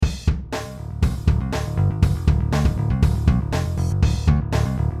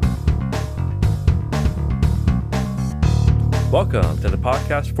Welcome to the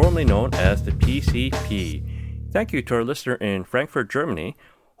podcast formerly known as the PCP. Thank you to our listener in Frankfurt, Germany.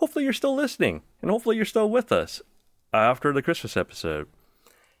 Hopefully you're still listening, and hopefully you're still with us after the Christmas episode.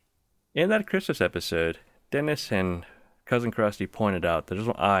 In that Christmas episode, Dennis and Cousin Krusty pointed out that there's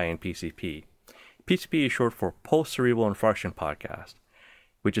an I in PCP. PCP is short for Post-Cerebral Infarction Podcast,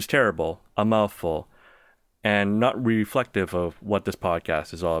 which is terrible, a mouthful, and not reflective of what this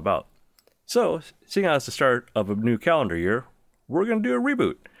podcast is all about. So, seeing as the start of a new calendar year, we're going to do a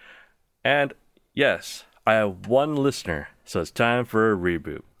reboot. And yes, I have one listener, so it's time for a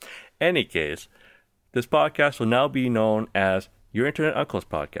reboot. Any case, this podcast will now be known as Your Internet Uncle's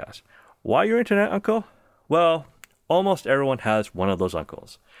Podcast. Why Your Internet Uncle? Well, almost everyone has one of those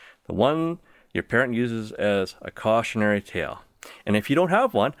uncles. The one your parent uses as a cautionary tale. And if you don't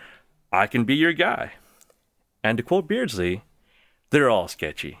have one, I can be your guy. And to quote Beardsley, they're all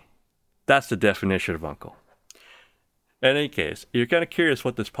sketchy. That's the definition of uncle. In any case, you're kind of curious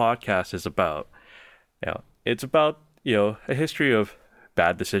what this podcast is about. It's about, a history of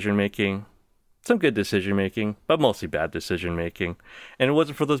bad decision making, some good decision making, but mostly bad decision making. And it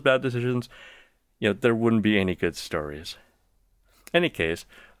wasn't for those bad decisions, there wouldn't be any good stories. In any case,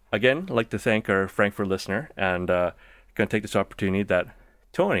 again, I'd like to thank our Frankfurt listener, and going to take this opportunity that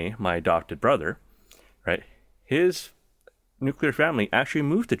Tony, my adopted brother, right, his nuclear family actually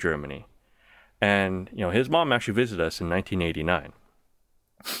moved to Germany. And, his mom actually visited us in 1989.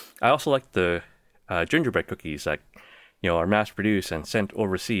 I also like the gingerbread cookies that, are mass-produced and sent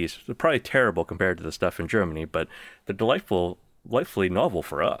overseas. They're probably terrible compared to the stuff in Germany, but they're delightfully novel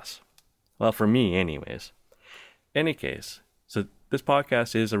for us. Well, for me, anyways. Any case, so this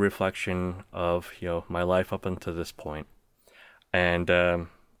podcast is a reflection of, my life up until this point. And,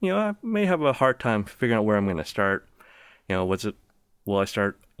 I may have a hard time figuring out where I'm going to start. Will I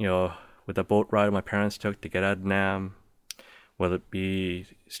start, with the boat ride my parents took to get out of Nam? Will it be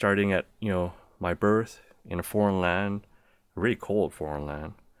starting at, my birth in a foreign land, a really cold foreign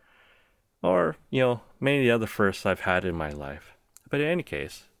land? Or, many of the other firsts I've had in my life. But in any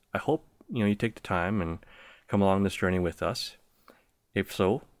case, I hope, you take the time and come along this journey with us. If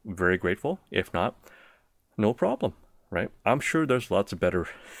so, very grateful. If not, no problem, right? I'm sure there's lots of better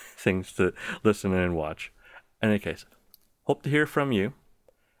things to listen and watch. In any case, hope to hear from you.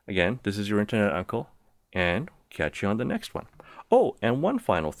 Again, this is your Internet Uncle, and catch you on the next one. Oh, and one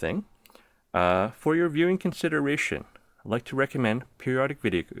final thing. For your viewing consideration, I'd like to recommend Periodic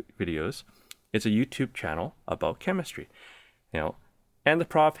Videos. It's a YouTube channel about chemistry. And the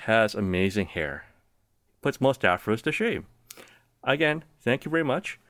prof has amazing hair. Puts most afros to shame. Again, thank you very much.